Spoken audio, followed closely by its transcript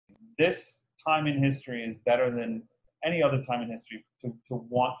this time in history is better than any other time in history to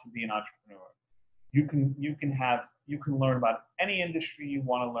want to be an entrepreneur. You can learn about any industry you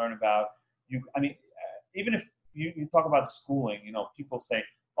want to learn about. Even if you talk about schooling, people say,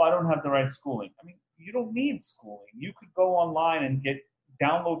 "Oh, I don't have the right schooling." I mean, you don't need schooling. You could go online and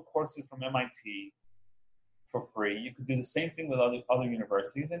download courses from MIT for free. You could do the same thing with other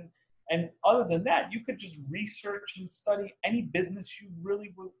universities, and other than that, you could just research and study any business you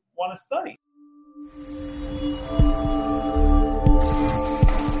really would want to study.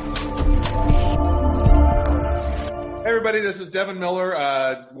 Hey everybody, this is Devin Miller.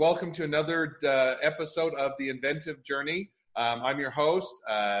 Welcome to another episode of The Inventive Journey. I'm your host,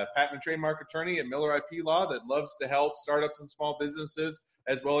 patent and trademark attorney at Miller IP Law that loves to help startups and small businesses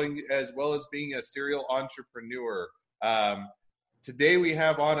as well as being a serial entrepreneur. Today we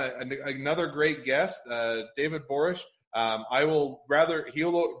have on another great guest, David Borish.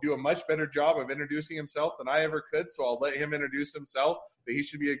 He'll do a much better job of introducing himself than I ever could, so I'll let him introduce himself. But he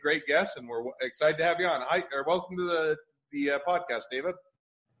should be a great guest, and we're excited to have you on. Welcome to the podcast, David.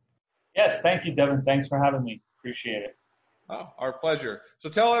 Yes, thank you, Devin. Thanks for having me. Appreciate it. Oh, our pleasure. So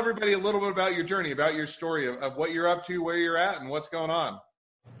tell everybody a little bit about your journey, about your story of what you're up to, where you're at, and what's going on.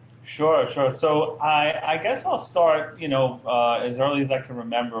 Sure. So I guess I'll start, as early as I can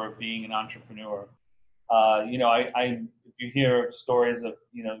remember being an entrepreneur. If you hear stories of,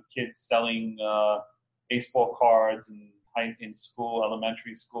 kids selling baseball cards in school,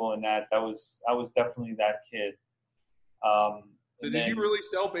 elementary school, and I was definitely that kid. Did you really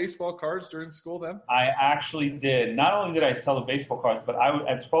sell baseball cards during school then? I actually did. Not only did I sell the baseball cards, but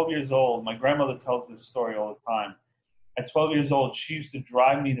at 12 years old, my grandmother tells this story all the time. At 12 years old, she used to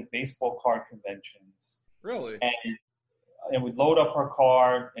drive me to baseball card conventions. Really? And we'd load up her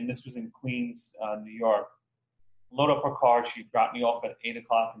car, and this was in Queens, New York. Load up her car. She'd drop me off at 8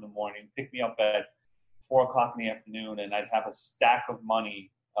 o'clock in the morning, pick me up at 4 o'clock in the afternoon, and I'd have a stack of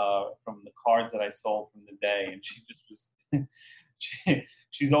money from the cards that I sold from the day. And she just was,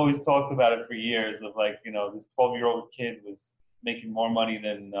 she's always talked about it for years of this 12-year-old kid was making more money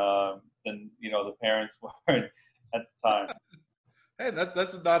than the parents were at the time. Hey,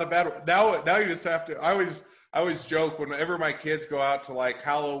 that's not a bad one. Now you just have to. I always joke whenever my kids go out to like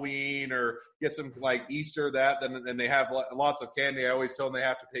Halloween or get some like Easter then they have lots of candy. I always tell them they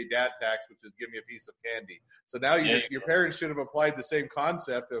have to pay dad tax, which is give me a piece of candy. So now your parents should have applied the same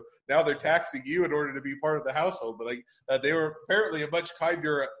concept of now they're taxing you in order to be part of the household. But they were apparently a much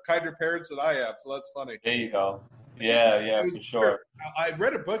kinder parents than I am. So that's funny. There you go. Yeah, for sure. I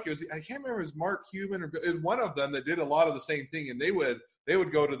read a book. I can't remember if it was Mark Cuban or it was one of them that did a lot of the same thing. And they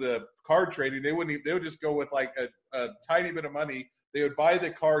would go to the card trading. They would just go with like a tiny bit of money. They would buy the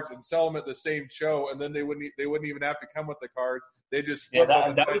cards and sell them at the same show, and then they wouldn't even have to come with the cards. They just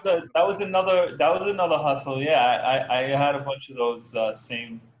that was another hustle. Yeah, I had a bunch of those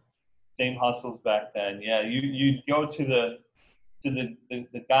same hustles back then. Yeah, you'd go to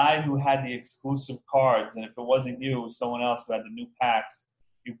the guy who had the exclusive cards, and if it wasn't you, it was someone else who had the new packs.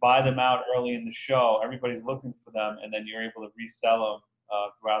 You buy them out early in the show. Everybody's looking for them, and then you're able to resell them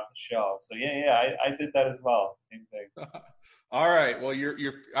throughout the show. So I did that as well. Same thing. All right. Well,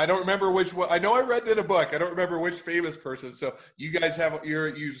 you're. I don't remember which one. I know I read it in a book. I don't remember which famous person. So you guys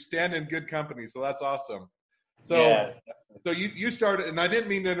you stand in good company. So that's awesome. So so you started, and I didn't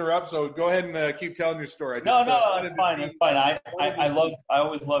mean to interrupt. So go ahead and keep telling your story. No, it's fine. It's fine. I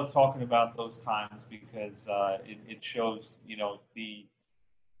always love talking about those times because it shows the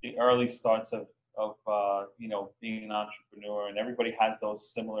early starts of being an entrepreneur, and everybody has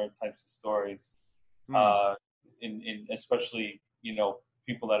those similar types of stories. In especially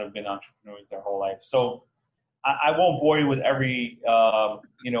people that have been entrepreneurs their whole life. So I won't bore you with every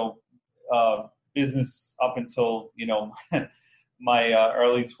business up until my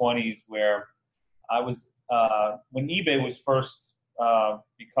early 20s, where I was when eBay was first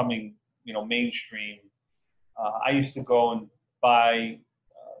becoming mainstream. I used to go and buy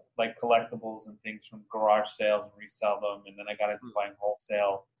like collectibles and things from garage sales and resell them, and then I got into buying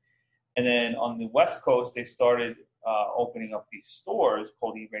wholesale. And then on the West Coast, they started opening up these stores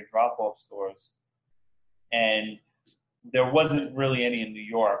called eBay drop-off stores. And there wasn't really any in New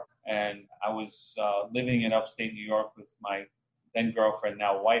York. And I was living in upstate New York with my then girlfriend,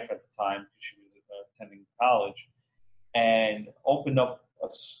 now wife at the time, because she was attending college, and opened up a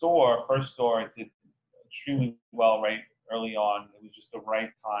store. First store, it did extremely well right early on. It was just the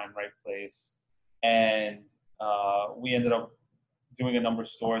right time, right place. And we ended up doing a number of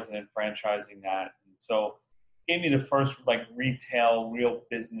stores and then franchising that. And so it gave me the first like retail, real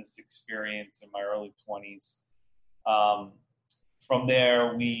business experience in my early 20s. from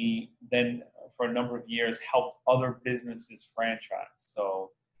there, we then, for a number of years, helped other businesses franchise.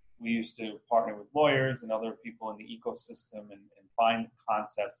 So we used to partner with lawyers and other people in the ecosystem and find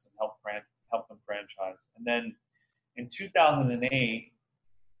concepts and help them franchise. And then in 2008,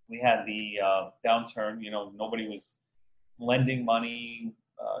 we had the downturn. Nobody was lending money,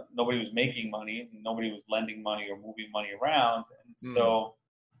 nobody was making money, nobody was lending money or moving money around. And so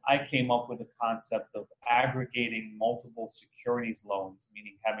I came up with the concept of aggregating multiple securities loans,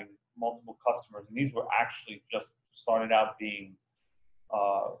 meaning having multiple customers. And these were actually just started out being,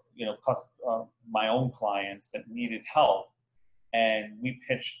 my own clients that needed help. And we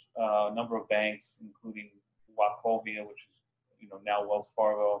pitched a number of banks, including Wachovia, which is, now Wells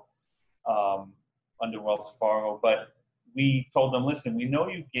Fargo, under Wells Fargo. But we told them, listen, we know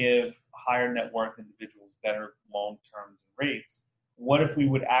you give higher net worth individuals better loan terms and rates. What if we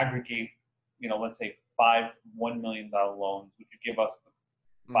would aggregate, let's say $1 million loans? Would you give us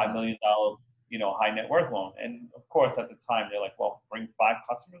the $5 million, high net worth loan? And of course, at the time, they're like, well, bring 5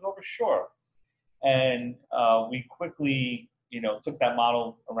 customers over? Sure. And we quickly, took that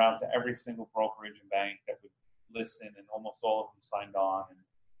model around to every single brokerage and bank that would listen, and almost all of them signed on. And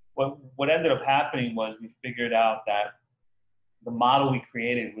what ended up happening was we figured out that the model we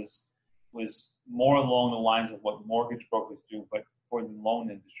created was more along the lines of what mortgage brokers do, but for the loan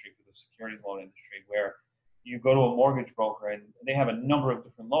industry, for the securities loan industry, where you go to a mortgage broker and they have a number of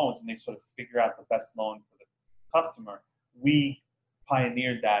different loans and they sort of figure out the best loan for the customer. We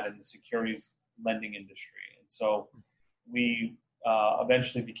pioneered that in the securities lending industry. And so we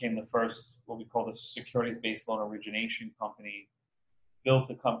eventually became the first, what we call the securities-based loan origination company, built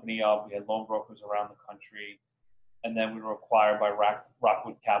the company up. We had loan brokers around the country. And then we were acquired by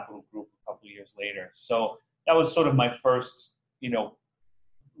Rockwood Capital Group a couple of years later. So that was sort of my first,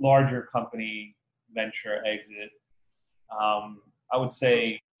 larger company venture exit. I would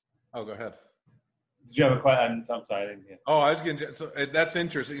say. Oh, go ahead. Did you have a question? I'm sorry, I didn't hear. Oh, I was going to. So that's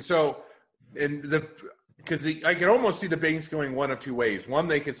interesting. So, because I can almost see the banks going one of two ways. One,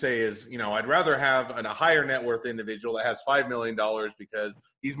 they could say is, I'd rather have a higher net worth individual that has $5 million because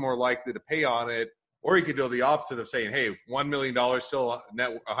he's more likely to pay on it. Or you could do the opposite of saying, hey, $1 million, still a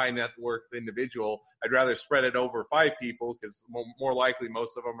high net worth individual. I'd rather spread it over 5 people because more likely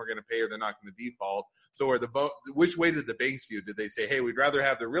most of them are going to pay or they're not going to default. So which way did the banks view? Did they say, hey, we'd rather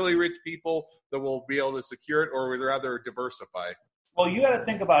have the really rich people that will be able to secure it, or we'd rather diversify? Well, you got to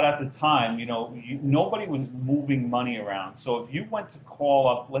think about at the time, nobody was moving money around. So if you went to call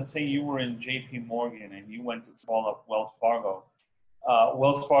up, let's say you were in JP Morgan and you went to call up Wells Fargo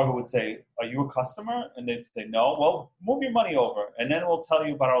would say, are you a customer? And they'd say, no. Well, move your money over, and then we'll tell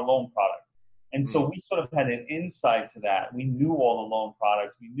you about our loan product. And so we sort of had an insight to that. We knew all the loan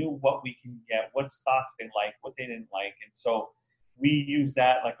products. We knew what we can get, what stocks they liked, what they didn't like. And so we used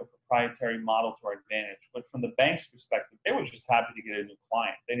that like a proprietary model to our advantage. But from the bank's perspective, they were just happy to get a new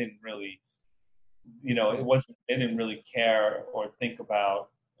client. They didn't really, they didn't really care or think about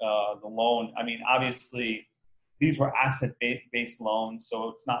the loan. I mean, obviously, these were asset-based loans, so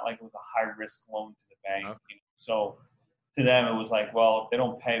it's not like it was a high-risk loan to the bank. Okay. So to them, it was like, well, if they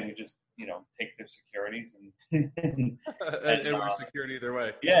don't pay, we just, take their securities. And it was secured either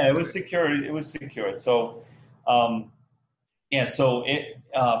way. Yeah, it was secured. It was secured. So, so it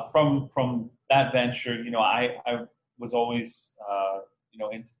from that venture, I was always,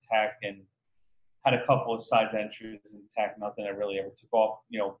 into tech and had a couple of side ventures in tech. Nothing that really ever took off,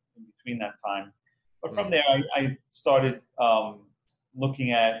 in between that time. But from there, I started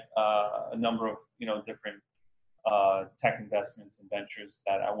looking at a number of different tech investments and ventures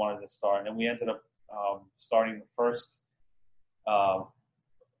that I wanted to start, and we ended up starting the first.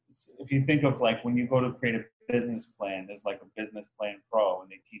 If you think of like when you go to create a business plan, there's like a Business Plan Pro, and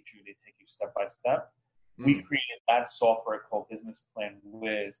they take you step by step. We created that software called Business Plan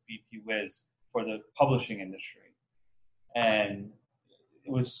Wiz, BP Wiz, for the publishing industry, and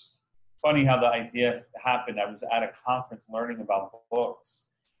it was funny how the idea happened. I was at a conference learning about books,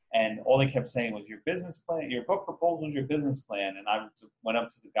 and all they kept saying was, your business plan, your book proposal is your business plan. And I went up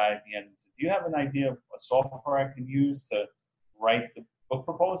to the guy at the end and said, do you have an idea of a software I can use to write the book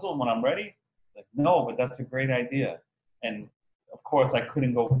proposal when I'm ready? Like, no, but that's a great idea. And of course, I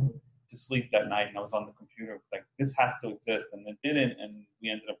couldn't go to sleep that night, and I was on the computer like, this has to exist, and it didn't, and we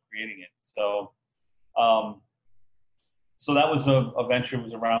ended up creating it. So So that was a venture that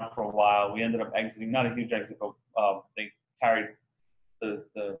was around for a while. We ended up exiting, not a huge exit, but they carried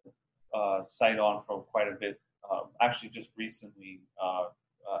the site on for quite a bit. Actually, just recently,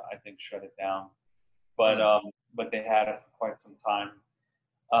 I think, shut it down. But they had it for quite some time.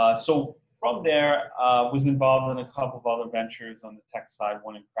 So from there, was involved in a couple of other ventures on the tech side,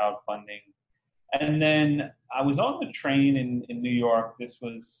 one in crowdfunding. And then I was on the train in New York. This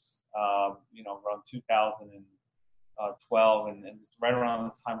was, around 2012, and right around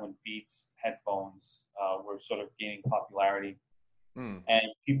the time when Beats headphones were sort of gaining popularity. And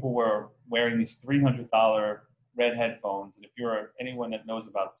people were wearing these $300 red headphones. And if you're anyone that knows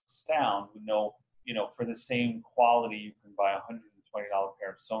about sound, would know, for the same quality, you can buy a $120 pair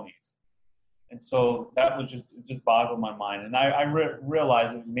of Sonys. And so that was just boggled my mind. And I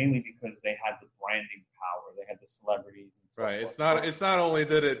realized it was mainly because they had the branding power. They had the celebrities. And so Right. forth. It's not only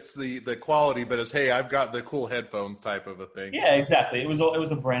that it's the quality, but it's, hey, I've got the cool headphones type of a thing. Yeah, exactly. It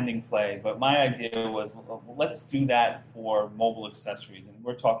was a branding play. But my idea was, let's do that for mobile accessories. And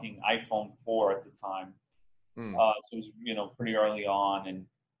we're talking iPhone 4 at the time. So it was, pretty early on. And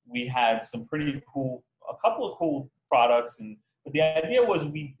we had a couple of cool products. But the idea was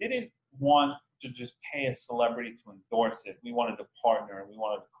we didn't want to just pay a celebrity to endorse it. We wanted to partner, and we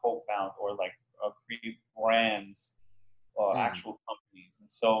wanted to co-found or create brands or actual companies. And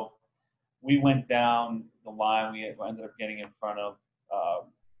so we went down the line. We ended up getting in front of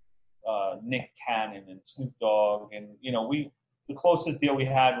Nick Cannon and Snoop Dogg, and the closest deal we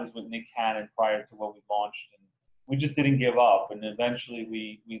had was with Nick Cannon prior to what we launched, and we just didn't give up. And eventually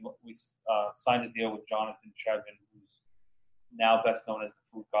we signed a deal with Jonathan Chevin, who's now best known as the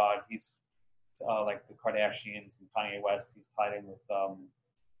Food God. He's like the Kardashians and Kanye West. He's tied in with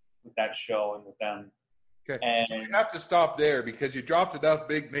that show and with them. Okay, and so we have to stop there because you dropped enough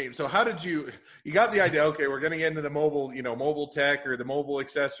big names. So how did you got the idea, okay, we're going to get into the mobile tech or the mobile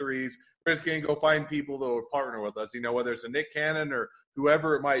accessories. We're just going to go find people that will partner with us, whether it's a Nick Cannon or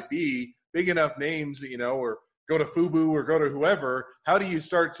whoever it might be, big enough names, or go to FUBU or go to whoever. How do you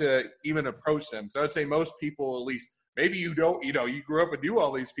start to even approach them? So I would say most people, at least, maybe you don't, you grew up and knew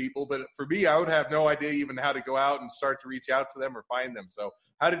all these people, but for me, I would have no idea even how to go out and start to reach out to them or find them. So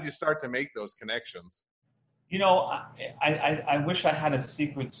how did you start to make those connections? I wish I had a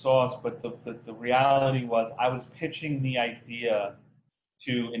secret sauce, but the reality was I was pitching the idea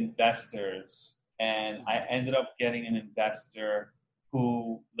to investors, and I ended up getting an investor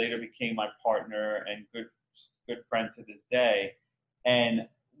who later became my partner and good friend to this day. And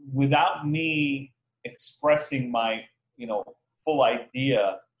without me expressing my, full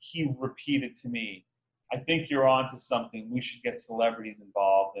idea, he repeated to me, I think you're onto something. We should get celebrities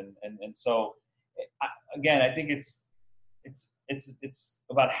involved. And so, again, I think it's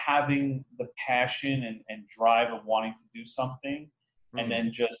about having the passion and drive of wanting to do something, and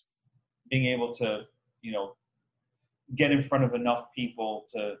then just being able to, get in front of enough people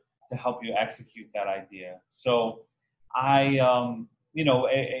to help you execute that idea. So he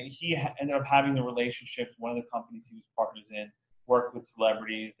ended up having the relationships. One of the companies he was partners in worked with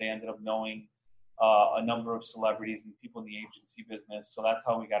celebrities. They ended up knowing a number of celebrities and people in the agency business. So that's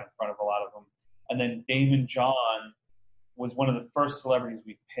how we got in front of a lot of them. And then Damon John was one of the first celebrities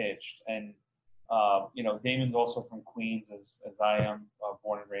we pitched. And, Damon's also from Queens, as I am,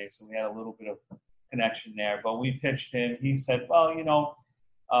 born and raised. So we had a little bit of connection there. But we pitched him. He said, well,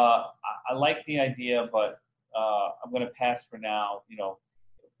 I like the idea, but I'm going to pass for now.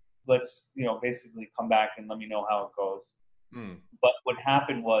 Let's, basically come back and let me know how it goes. But what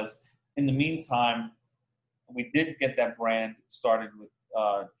happened was, in the meantime, we did get that brand started with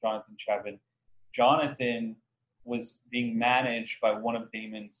Jonathan Chevin. Jonathan was being managed by one of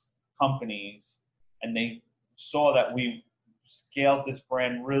Damon's companies, and they saw that we scaled this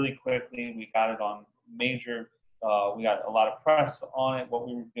brand really quickly. We got it on major, we got a lot of press on it, what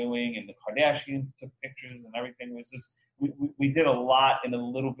we were doing, and the Kardashians took pictures and everything. It was just, we did a lot in a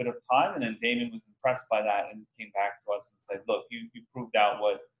little bit of time, and then Damon was impressed by that and came back to us and said, look, you proved out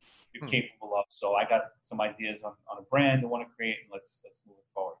what you're capable of. So I got some ideas on a brand I want to create, and let's move it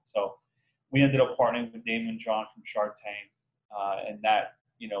forward. So we ended up partnering with Damon John from Shark Tank, and that,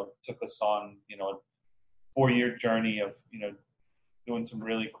 took us on, a 4-year journey of, doing some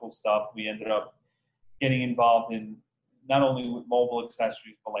really cool stuff. We ended up getting involved in not only with mobile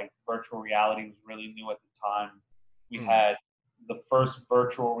accessories, but like virtual reality was really new at the time. We had the first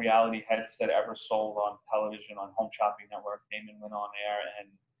virtual reality headset ever sold on television on Home Shopping Network. Damon went on air, and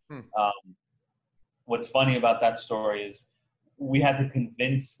what's funny about that story is we had to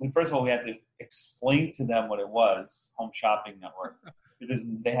first of all, we had to explain to them what it was, Home Shopping Network, because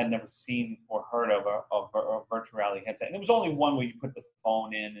they had never seen or heard of a virtual reality headset. And it was only one where you put the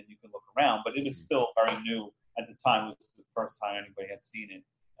phone in and you could look around, but it was still very new at the time. It was the first time anybody had seen it.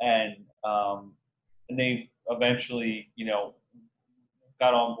 And they eventually,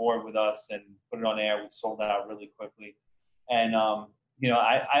 got on board with us and put it on air. We sold that out really quickly. And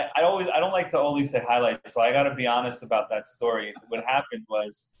I don't like to only say highlights, so I got to be honest about that story. What happened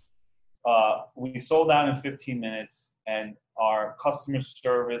was we sold out in 15 minutes, and our customer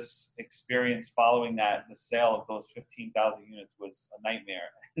service experience following that, the sale of those 15,000 units was a nightmare.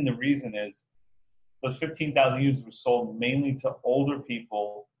 And the reason is those 15,000 units were sold mainly to older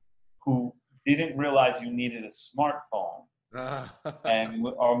people who didn't realize you needed a smartphone. And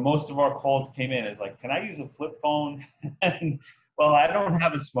most of our calls came in as like, can I use a flip phone? And well, I don't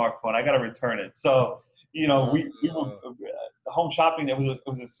have a smartphone. I got to return it. So, we were home shopping. It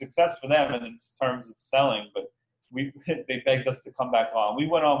was a success for them in terms of selling, but they begged us to come back on. We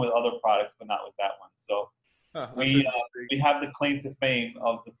went on with other products, but not with that one. So we have the claim to fame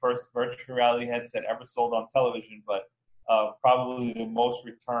of the first virtual reality headset ever sold on television, but probably the most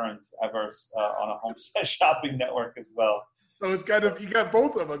returns ever on a home shopping network as well. So it's kind of, you got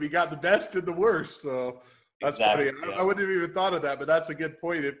both of them. You got the best and the worst. So that's exactly, funny. Yeah. I wouldn't have even thought of that, but that's a good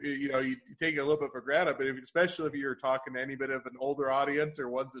point. If you take it a little bit for granted, but especially if you're talking to any bit of an older audience or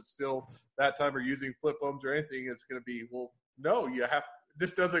ones that still that time are using flip phones or anything, it's going to be, well, no,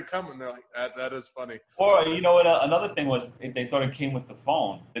 this doesn't come. And they're like, that is funny. Or, what, another thing was they thought it came with the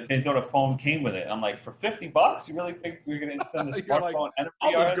phone. They thought a phone came with it. I'm like, for $50, you really think you're going to send a smartphone and a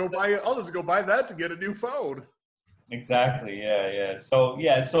VR? I'll just go buy that to get a new phone. Exactly. Yeah. So,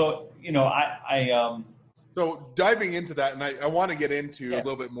 So diving into that, and I want to get into a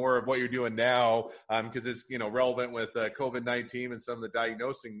little bit more of what you're doing now, because it's relevant with COVID-19 and some of the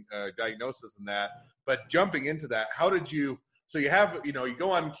diagnosis and that. But jumping into that, how did you? So you have you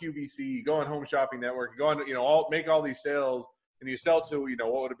go on QVC, you go on Home Shopping Network, you go on make all these sales, and you sell to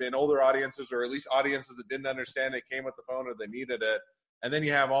what would have been older audiences or at least audiences that didn't understand it came with the phone or they needed it, and then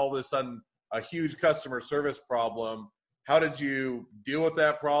you have all of a sudden a huge customer service problem. How did you deal with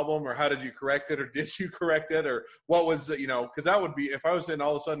that problem, or how did you correct it, or did you correct it, or what was because that would be, if I was saying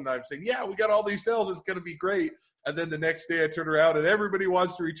all of a sudden I'm saying, yeah, we got all these sales, it's going to be great, and then the next day I turn around and everybody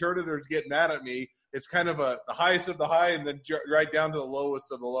wants to return it or is getting mad at me. It's kind of the highest of the high and then right down to the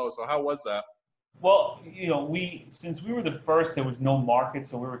lowest of the low. So how was that? Well, since we were the first, there was no market,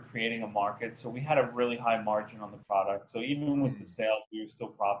 so we were creating a market. So we had a really high margin on the product. So even with the sales, we were still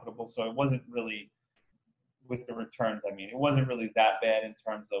profitable. So it wasn't really, with the returns, it wasn't really that bad in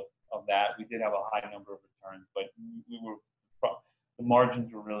terms of that. We did have a high number of returns, but the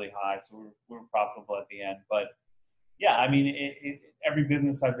margins were really high, so we were profitable at the end. But yeah, every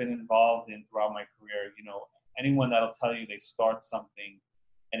business I've been involved in throughout my career, anyone that'll tell you they start something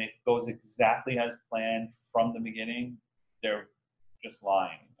and it goes exactly as planned from the beginning, they're just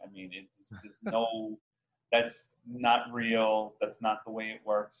lying. There's no, that's not real. That's not the way it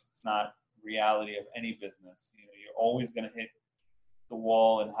works. It's not reality of any business. You're always going to hit the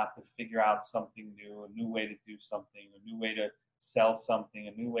wall and have to figure out something new, a new way to do something, a new way to sell something,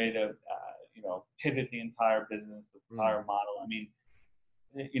 a new way to, pivot the entire business, the entire model.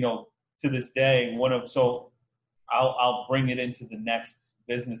 To this day, I'll bring it into the next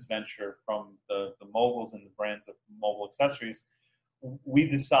business venture from the mobiles and the brands of mobile accessories. We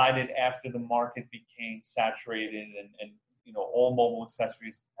decided after the market became saturated and all mobile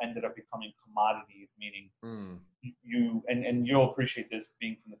accessories ended up becoming commodities, meaning you'll appreciate this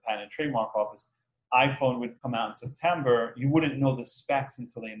being from the Patent and Trademark Office. iPhone would come out in September. You wouldn't know the specs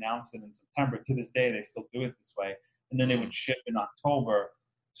until they announced it in September. To this day, they still do it this way. And then they would ship in October.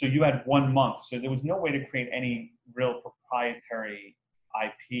 So you had 1 month. So there was no way to create any real proprietary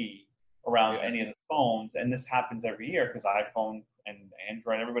IP around any of the phones. And this happens every year because iPhone and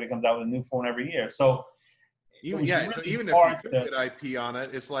Android, everybody comes out with a new phone every year. So even if you could get IP on it,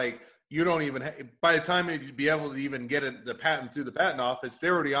 it's like you don't even by the time you'd be able to even get the patent through the patent office,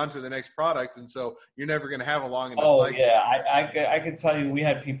 they're already on to the next product, and so you're never going to have a long enough cycle. I can tell you, we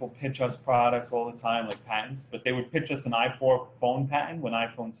had people pitch us products all the time, like patents, but they would pitch us an iPhone patent when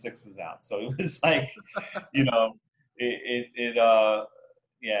iPhone 6 was out. So it was like,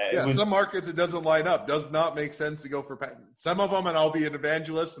 some markets it doesn't line up. Does not make sense to go for patent. Some of them, and I'll be an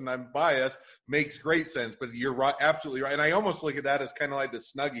evangelist and I'm biased, makes great sense. But you're right, absolutely right. And I almost look at that as kind of like the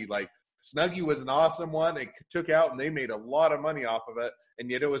Snuggie. Like Snuggie was an awesome one. It took out and they made a lot of money off of it. And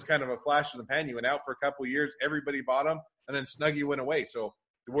yet it was kind of a flash in the pan. You went out for a couple of years, everybody bought them, and then Snuggie went away. So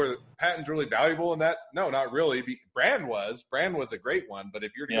were patents really valuable in that? No, not really. Brand was a great one, but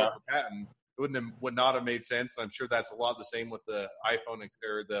if you're to go for patents, it would not have made sense. I'm sure that's a lot the same with the iPhone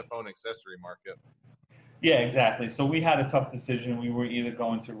or the phone accessory market. Yeah, exactly. So we had a tough decision. We were either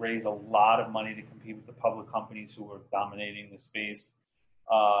going to raise a lot of money to compete with the public companies who were dominating the space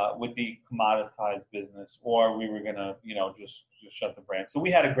with the commoditized business, or we were going to, just shut the brand. So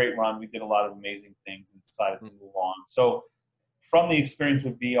we had a great run. We did a lot of amazing things and decided to move on. So from the experience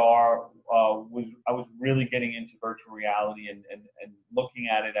with VR, I was really getting into virtual reality and looking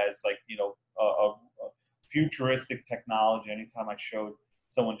at it as like, a futuristic technology. Anytime I showed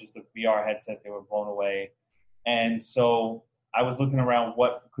someone just a VR headset, they were blown away. And so I was looking around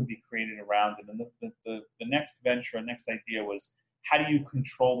what could be created around it. And the next venture, next idea was, how do you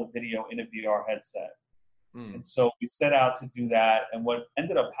control the video in a VR headset? And so we set out to do that. And what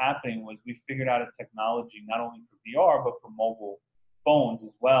ended up happening was we figured out a technology not only for VR, but for mobile phones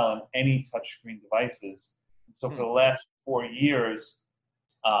as well, and any touchscreen devices. And so for the last 4 years,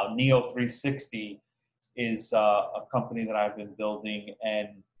 Neo 360 is a company that I've been building.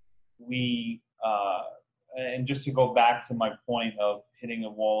 And and just to go back to my point of hitting a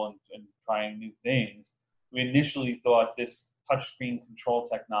wall and trying new things, we initially thought this touchscreen control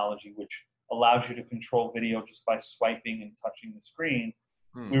technology, which allows you to control video just by swiping and touching the screen,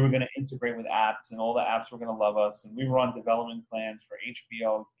 we were going to integrate with apps, and all the apps were going to love us. And we were on development plans for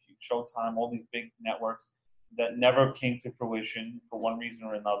HBO, Showtime, all these big networks that never came to fruition for one reason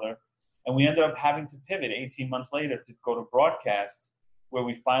or another. And we ended up having to pivot 18 months later to go to broadcast, where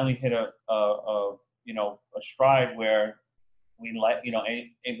we finally hit a stride where we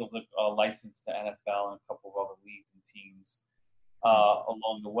able to license to NFL and a couple of other leagues and teams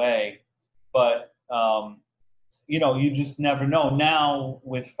along the way. But you just never know. Now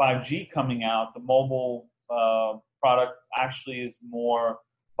with 5G coming out, the mobile product actually is more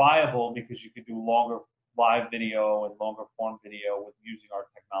viable because you could do longer live video and longer form video with using our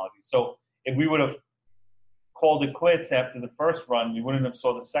technology. So if we would have called it quits after the first run, we wouldn't have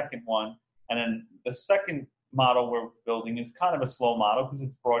saw the second one. And then the second model we're building is kind of a slow model because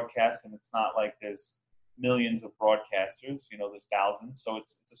it's broadcast, and it's not like there's millions of broadcasters. There's thousands, so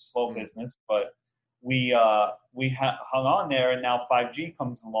it's a slow business. But we hung on there, and now 5G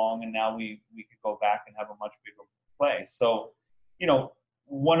comes along, and now we could go back and have a much bigger play. So,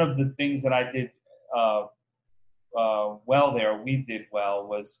 one of the things that I did we did well,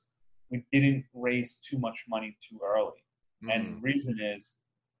 was we didn't raise too much money too early. And the reason is,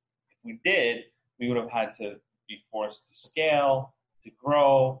 if we did, we would have had to be forced to scale, to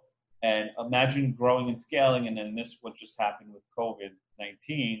grow. And imagine growing and scaling, and then this what just happened with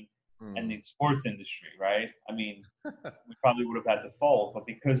COVID-19 and the sports industry, right? I mean, we probably would have had to fold, but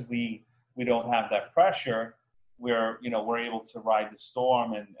because we don't have that pressure, we're able to ride the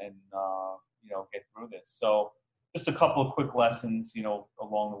storm and get through this. So just a couple of quick lessons,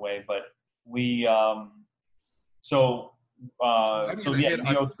 along the way. But we Neo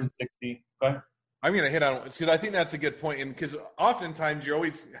 360. Go ahead. I'm going to hit on, because I think that's a good point. And because oftentimes you're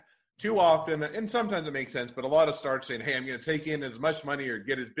always too often, and sometimes it makes sense, but a lot of starts saying, hey, I'm going to take in as much money or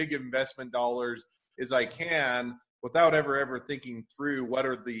get as big investment dollars as I can without ever thinking through what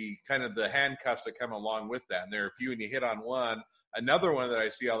are the kind of the handcuffs that come along with that. And there are a few, and you hit on one. Another one that I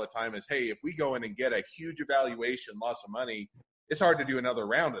see all the time is, hey, if we go in and get a huge evaluation, lots of money, it's hard to do another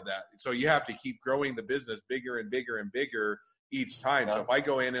round of that. So you have to keep growing the business bigger and bigger and bigger each time. Yeah. So if I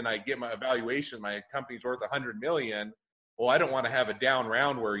go in and I get my evaluation, my company's worth $100 million. Well, I don't want to have a down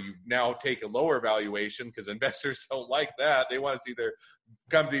round where you now take a lower valuation, because investors don't like that. They want to see their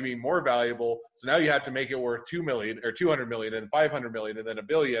company being more valuable. So now you have to make it worth $2 million or $200 million and $500 million and then $1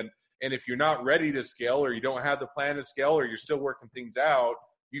 billion. And if you're not ready to scale, or you don't have the plan to scale, or you're still working things out,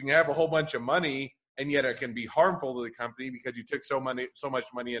 you can have a whole bunch of money, and yet it can be harmful to the company because you took so much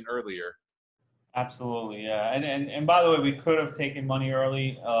money in earlier. Absolutely, yeah. And by the way, we could have taken money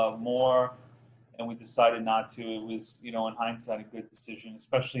early more, and we decided not to. It was, in hindsight, a good decision,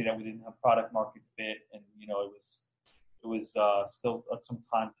 especially that we didn't have product market fit, and it was still some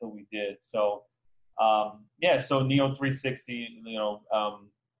time till we did. So so Neo 360,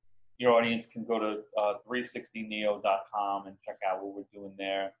 your audience can go to 360neo.com and check out what we're doing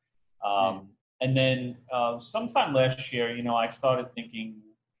there. And then sometime last year, I started thinking,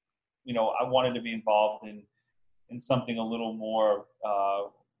 I wanted to be involved in something a little more,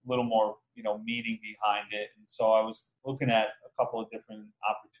 meaning behind it. And so I was looking at a couple of different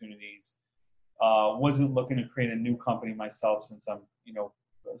opportunities. Wasn't looking to create a new company myself, since I'm,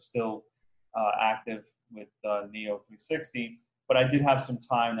 still active with Neo 360. But I did have some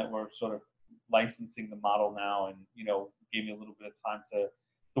time that we're sort of licensing the model now, and, gave me a little bit of time to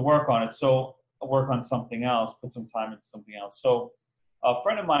work on it. So work on something else, put some time into something else. So a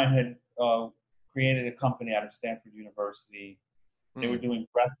friend of mine had created a company out of Stanford University. They were doing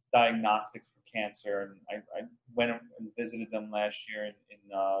breast diagnostics for cancer, and I went and visited them last year in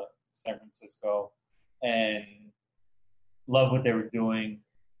San Francisco, and loved what they were doing.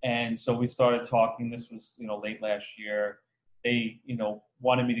 And so we started talking. This was, late last year. They,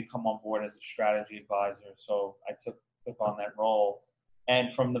 wanted me to come on board as a strategy advisor. So I took took on that role.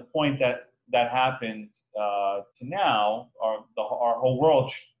 And from the point that happened to now, our whole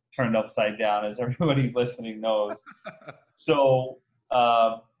world turned upside down, as everybody listening knows. So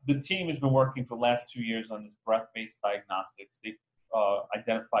the team has been working for the last 2 years on this breath-based diagnostics. They've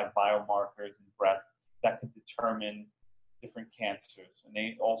identified biomarkers in breath that could determine different cancers. And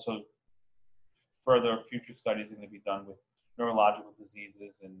they also, further future studies are going to be done with neurological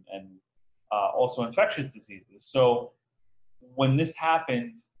diseases and also infectious diseases. So when this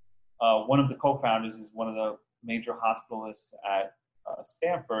happened, one of the co-founders is one of the major hospitalists at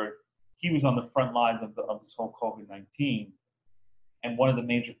Stanford. He was on the front lines of this whole COVID-19. And one of the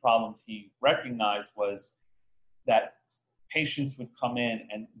major problems he recognized was that patients would come in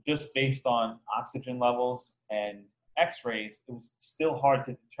and just based on oxygen levels and x-rays, it was still hard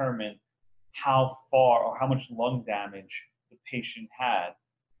to determine how far or how much lung damage the patient had.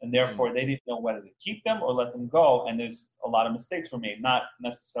 And therefore, they didn't know whether to keep them or let them go. And there's a lot of mistakes were made, not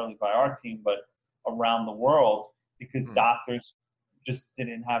necessarily by our team, but around the world, because doctors just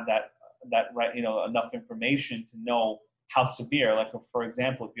didn't have that right, enough information to know how severe. Like, for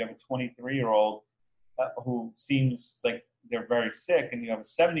example, if you have a 23-year-old who seems like they're very sick, and you have a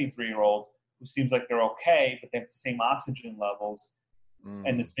 73-year-old who seems like they're okay, but they have the same oxygen levels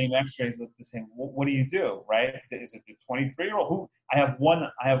and the same X-rays look the same. What do you do, right? Is it the 23-year-old who I have one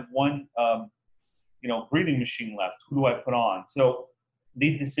breathing machine left? Who do I put on? So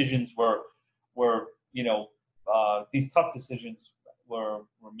these decisions were these tough decisions were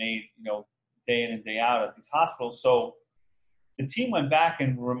made, day in and day out at these hospitals. So the team went back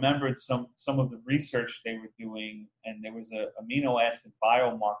and remembered some of the research they were doing, and there was an amino acid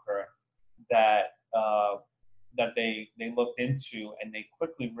biomarker that they looked into, and they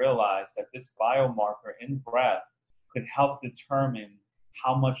quickly realized that this biomarker in breath could help determine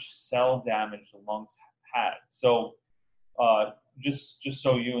how much cell damage the lungs had. So just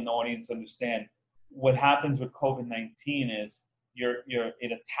so you and the audience understand, what happens with COVID-19 is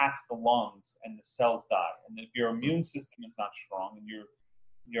it attacks the lungs and the cells die. And if your immune system is not strong and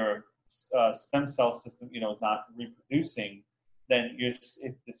your stem cell system, is not reproducing, then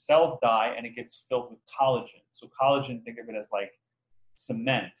the cells die and it gets filled with collagen. So collagen, think of it as like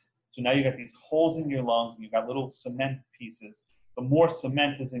cement. So now you got these holes in your lungs and you got little cement pieces. The more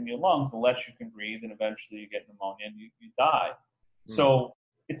cement is in your lungs, the less you can breathe, and eventually you get pneumonia and you die. So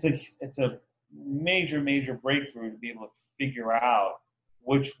it's a major breakthrough to be able to figure out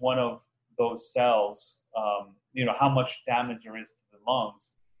which one of those cells, how much damage there is to the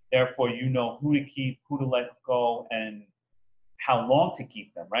lungs. Therefore, who to keep, who to let go, and how long to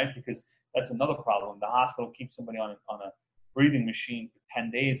keep them, right? Because that's another problem. The hospital keeps somebody on a breathing machine for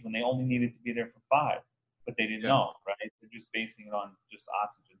 10 days when they only needed to be there for 5, but they didn't know, right? They're just basing it on just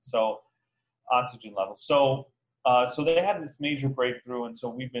oxygen levels. So they had this major breakthrough, and so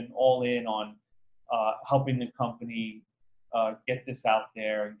we've been all in on helping the company get this out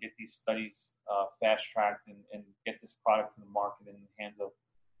there and get these studies fast-tracked and get this product to the market in the hands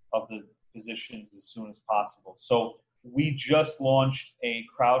of the physicians as soon as possible. So we just launched a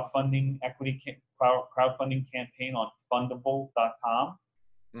crowdfunding campaign on fundable.com.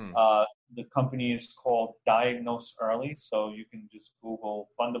 The company is called Diagnose Early, so you can just Google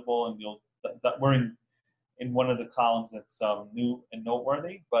Fundable, and we're in one of the columns that's new and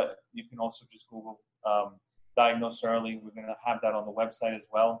noteworthy, but you can also just Google Diagnose Early. We're going to have that on the website as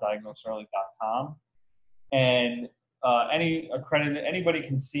well, diagnoseearly.com. And anybody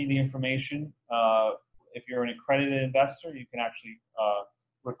can see the information. If you're an accredited investor, you can actually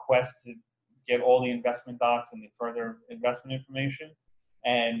request to get all the investment docs and the further investment information.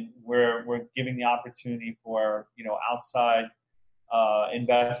 And we're giving the opportunity for outside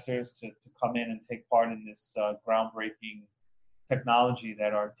investors to come in and take part in this groundbreaking technology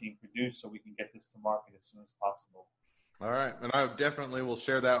that our team produced, so we can get this to market as soon as possible. All right. And I definitely will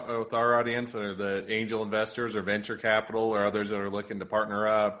share that with our audience, or the angel investors or venture capital or others that are looking to partner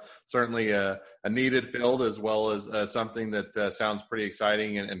up. Certainly a needed field, as well as something that sounds pretty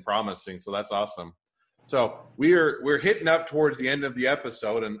exciting and promising. So that's awesome. So we're hitting up towards the end of the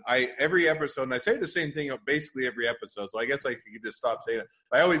episode, and every episode, and I say the same thing basically every episode. So I guess I could just stop saying it.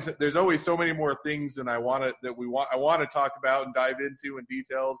 There's always so many more things than I want to talk about and dive into in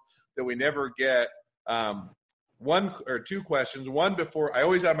details that we never get. One or two questions. One before, I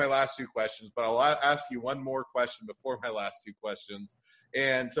always have my last two questions, but I'll ask you one more question before my last two questions.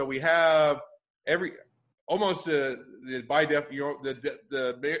 And so we have the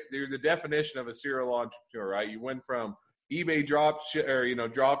definition of a serial entrepreneur, right? You went from eBay drop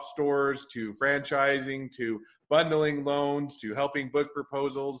stores to franchising to bundling loans to helping book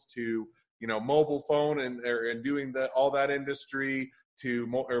proposals to mobile phone and doing all that industry to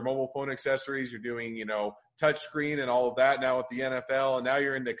or mobile phone accessories. You're doing, touch screen and all of that now with the NFL, and now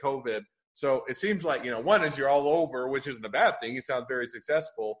you're into COVID. So it seems like, one is you're all over, which isn't a bad thing. You sound very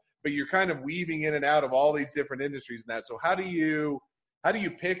successful, but you're kind of weaving in and out of all these different industries and that. So how do you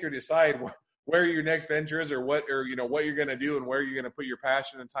pick or decide where your next venture is, or what you're going to do and where you're going to put your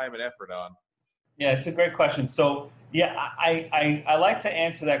passion and time and effort on? Yeah, it's a great question. So, yeah, I like to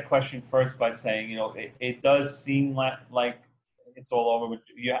answer that question first by saying, it does seem like it's all over. But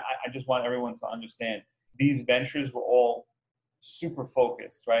I just want everyone to understand these ventures were all super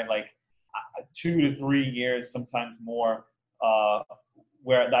focused, right? Like 2 to 3 years, sometimes more,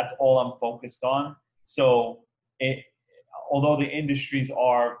 where that's all I'm focused on. So although the industries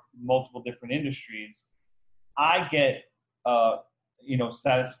are multiple different industries, I get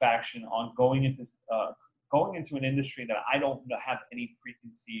satisfaction on going into an industry that I don't have any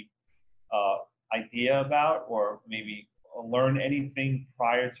preconceived idea about, or maybe learn anything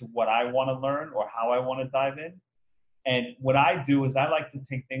prior to what I want to learn or how I want to dive in. And what I do is I like to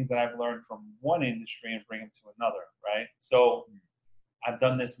take things that I've learned from one industry and bring them to another, right? So I've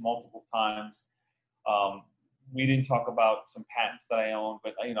done this multiple times. We didn't talk about some patents that I own,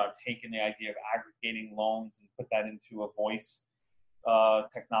 but I've taken the idea of aggregating loans and put that into a voice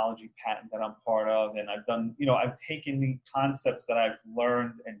technology patent that I'm part of. And I've done, I've taken the concepts that I've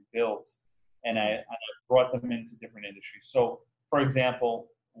learned and built, and I've brought them into different industries. So, for example,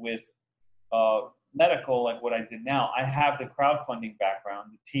 with medical, like what I did now, I have the crowdfunding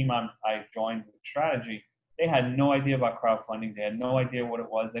background. The team I joined with Strategy, they had no idea about crowdfunding. They had no idea what it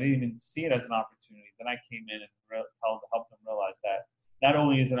was. They didn't even see it as an opportunity. Then I came in and helped them realize that not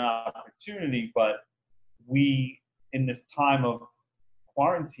only is it an opportunity, but we, in this time of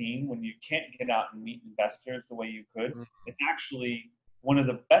quarantine, when you can't get out and meet investors the way you could, it's actually one of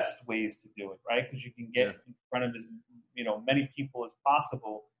the best ways to do it, right? Because you can get in front of as many people as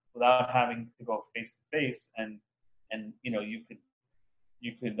possible without having to go face to face, and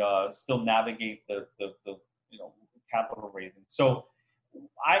you could still navigate the capital raising. So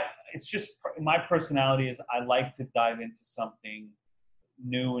it's just my personality is I like to dive into something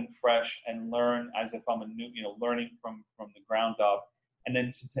new and fresh and learn as if I'm learning from the ground up, and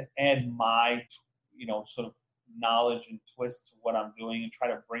then to add my sort of knowledge and twist to what I'm doing and try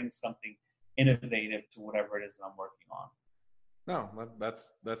to bring something innovative to whatever it is that I'm working on. No,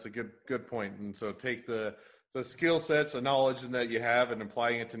 that's a good point. And so take the skill sets, the knowledge that you have, and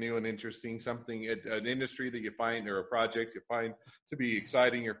applying it to new and interesting something, an industry that you find, or a project you find to be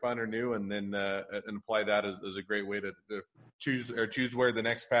exciting or fun or new, and then and apply that as a great way to choose where the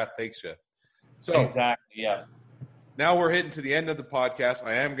next path takes you. So exactly, yeah. Now we're hitting to the end of the podcast.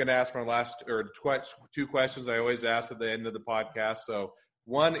 I am going to ask my last two questions I always ask at the end of the podcast. So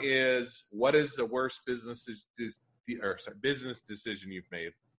one is, what is the worst business decision you've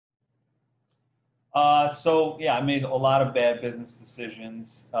made? I made a lot of bad business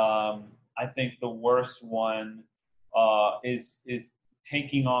decisions. I think the worst one is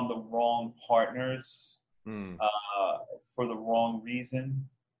taking on the wrong partners for the wrong reason.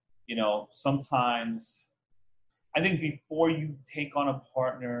 Sometimes I think before you take on a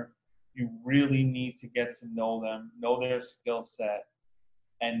partner, you really need to get to know them, know their skill set,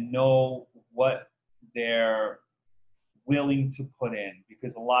 and know what they're willing to put in.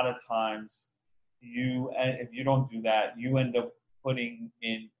 Because a lot of times, if you don't do that, you end up putting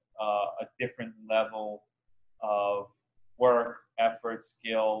in a different level of work, effort,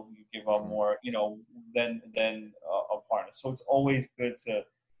 skill. You give up more, than a partner. So it's always good to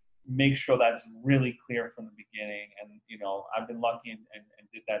make sure that's really clear from the beginning. And I've been lucky and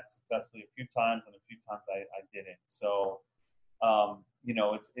did that successfully a few times, and a few times I didn't. So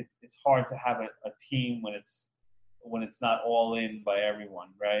it's hard to have a team when it's not all in by everyone,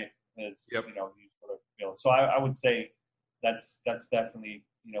 right? Because you sort of feel. So I would say that's definitely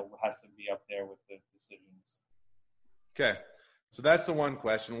has to be up there with the decisions. Okay. So that's the one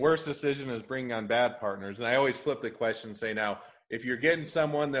question. Worst decision is bringing on bad partners. And I always flip the question and say, now, if you're getting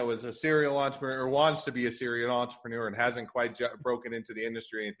someone that was a serial entrepreneur or wants to be a serial entrepreneur and hasn't quite broken into the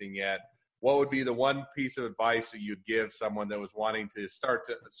industry or anything yet, what would be the one piece of advice that you'd give someone that was wanting to start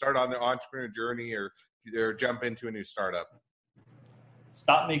on their entrepreneur journey or jump into a new startup?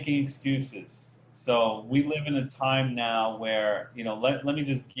 Stop making excuses. So we live in a time now where, let me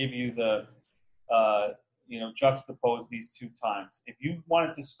just give you the, juxtapose these two times. If you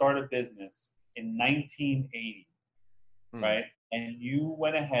wanted to start a business in 1980, right, and you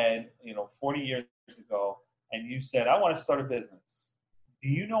went ahead, 40 years ago, and you said, I want to start a business. Do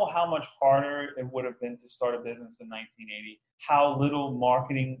you know how much harder it would have been to start a business in 1980? How little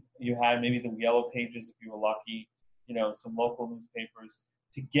marketing you had, maybe the yellow pages if you were lucky, some local newspapers,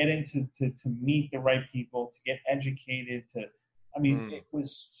 to get into, to meet the right people, to get educated, it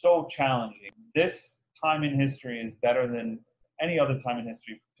was so challenging. This time in history is better than any other time in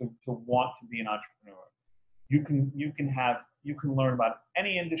history to want to be an entrepreneur. You can learn about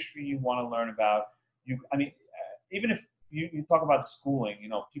any industry you want to learn about. Even if you talk about schooling,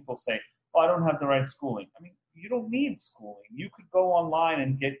 people say, "Oh, I don't have the right schooling." You don't need schooling. You could go online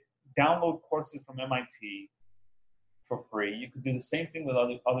and download courses from MIT for free. You could do the same thing with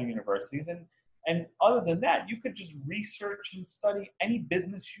other universities, and other than that, you could just research and study any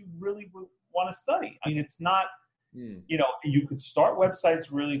business you really would want to study. It's not. You could start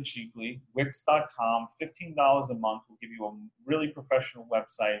websites really cheaply. Wix.com, $15 a month will give you a really professional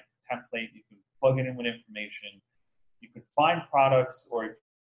website template. You can plug it in with information. You could find products, or if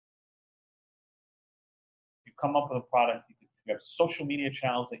you come up with a product, you have social media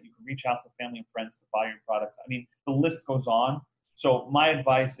channels that you can reach out to family and friends to buy your products. The list goes on. So my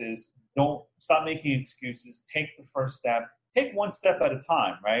advice is, don't stop making excuses. Take the first step. Take one step at a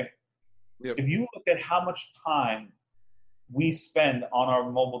time, right? Yep. If you look at how much time we spend on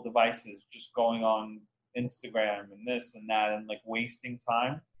our mobile devices just going on Instagram and this and that and wasting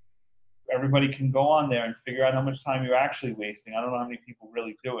time, everybody can go on there and figure out how much time you're actually wasting. I don't know how many people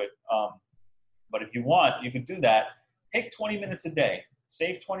really do it. But if you want, you could do that. Take 20 minutes a day.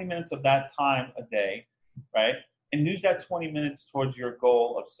 Save 20 minutes of that time a day, right? And use that 20 minutes towards your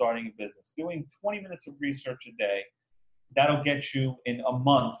goal of starting a business. Doing 20 minutes of research a day, that'll get you in a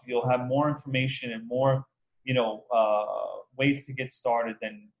month. You'll have more information and more, ways to get started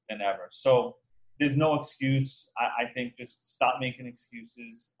than ever. So there's no excuse. I think just stop making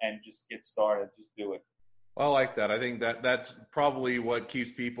excuses and just get started. Just do it. Well, I like that. I think that's probably what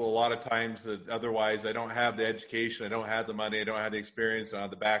keeps people a lot of times that otherwise they don't have the education, they don't have the money, they don't have the experience, don't have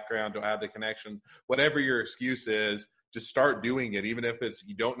the background, don't have the connections. Whatever your excuse is, just start doing it. Even if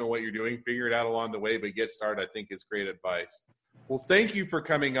you don't know what you're doing, figure it out along the way, but get started, I think, is great advice. Well, thank you for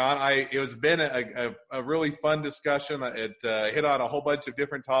coming on. It has been a really fun discussion. It hit on a whole bunch of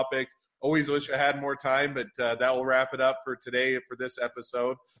different topics. Always wish I had more time, but that will wrap it up for today for this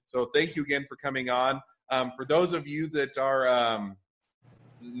episode. So thank you again for coming on. For those of you that are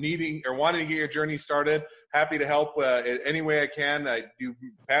needing or wanting to get your journey started, happy to help any way I can. I do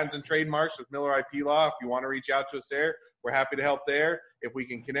patents and trademarks with Miller IP Law. If you want to reach out to us there, we're happy to help there. If we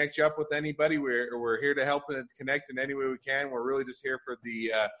can connect you up with anybody, we're here to help and connect in any way we can. We're really just here for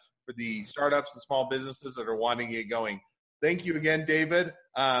the startups and small businesses that are wanting to get going. Thank you again, David.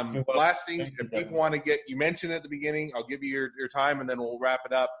 Last thing, if people want to you mentioned at the beginning, I'll give you your time and then we'll wrap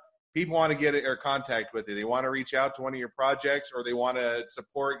it up. People want to get or contact with you. They want to reach out to one of your projects, or they want to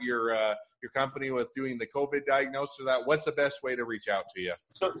support your company with doing the COVID diagnosis or that. What's the best way to reach out to you?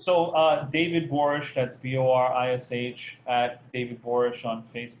 So David Borish, that's Borish at David Borish on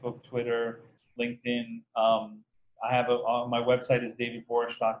Facebook, Twitter, LinkedIn. I have my website is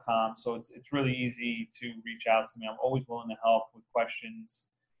davidborish.com. So it's really easy to reach out to me. I'm always willing to help with questions.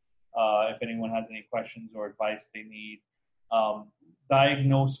 If anyone has any questions or advice they need.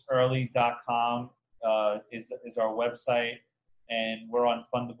 Diagnoseearly.com is our website, and we're on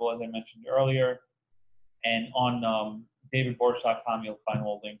Fundable, as I mentioned earlier. And on davidborish.com, you'll find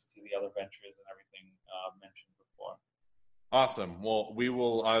all links to the other ventures and everything mentioned before. Awesome.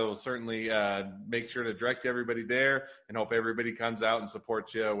 Well, I will certainly make sure to direct everybody there and hope everybody comes out and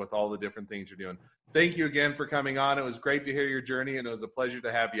supports you with all the different things you're doing. Thank you again for coming on. It was great to hear your journey, and it was a pleasure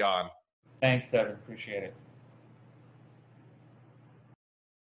to have you on. Thanks, Devin. Appreciate it.